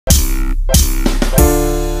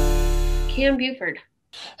Cam Buford.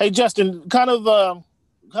 Hey, Justin, kind of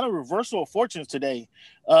reversal of fortunes today.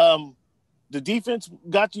 The defense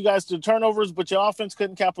got you guys to turnovers, but your offense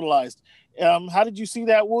couldn't capitalize. How did you see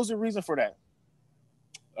that? What was the reason for that?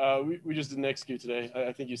 We just didn't execute today.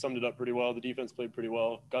 I think you summed it up pretty well. The defense played pretty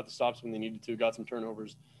well, got the stops when they needed to, got some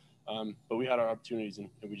turnovers. But we had our opportunities, and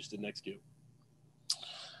we just didn't execute.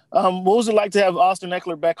 What was it like to have Austin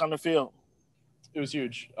Ekeler back on the field? It was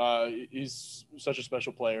huge. He's such a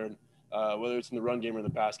special player, and whether it's in the run game or in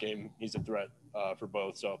the pass game, he's a threat for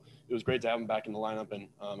both. So it was great to have him back in the lineup, and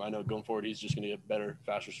I know going forward he's just going to get better,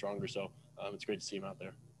 faster, stronger. So it's great to see him out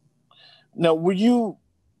there. Now, were you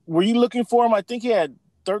looking for him? I think he had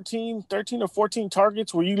 13 or 14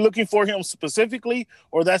 targets. Were you looking for him specifically,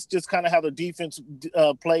 or that's just kind of how the defense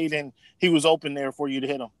played and he was open there for you to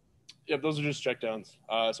hit him? Yeah, those are just checkdowns.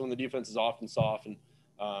 So when the defense is off and soft and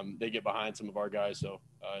they get behind some of our guys, so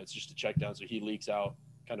it's just a check down. So he leaks out,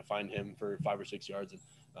 kind of find him for 5 or 6 yards.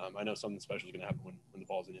 And I know something special is going to happen when the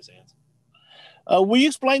ball's in his hands. Will you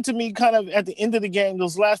explain to me kind of at the end of the game,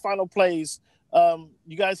 those last final plays,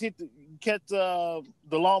 you guys kept the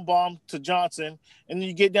long bomb to Johnson, and then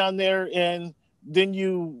you get down there and then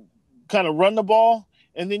you kind of run the ball,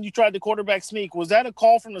 and then you tried the quarterback sneak. Was that a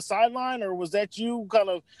call from the sideline, or was that you kind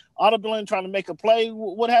of audibly trying to make a play?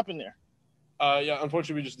 What happened there? Yeah,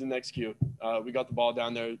 unfortunately, we just didn't execute. We got the ball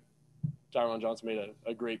down there. Tyron Johnson made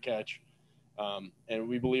a great catch. And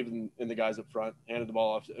we believe in the guys up front, handed the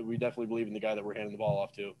ball off. We definitely believe in the guy that we're handing the ball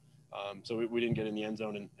off to. So we didn't get in the end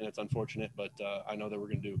zone, and it's unfortunate, but I know that we're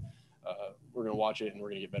going to watch it, and we're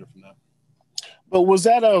going to get better from that. But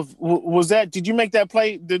did you make that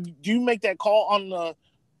play? Did you make that call on the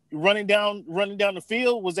running down the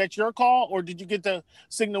field? Was that your call, or did you get the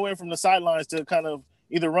signal in from the sidelines to kind of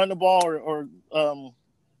either run the ball or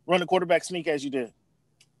run the quarterback sneak as you did?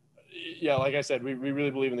 Yeah, like I said, we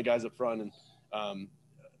really believe in the guys up front, and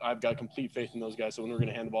I've got complete faith in those guys. So when we're going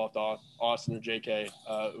to hand the ball off to Austin or JK,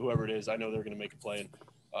 whoever it is, I know they're going to make a play.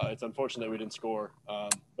 And it's unfortunate that we didn't score,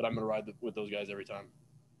 but I'm going to ride with those guys every time.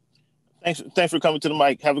 Thanks for coming to the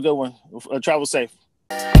mic. Have a good one. Travel safe.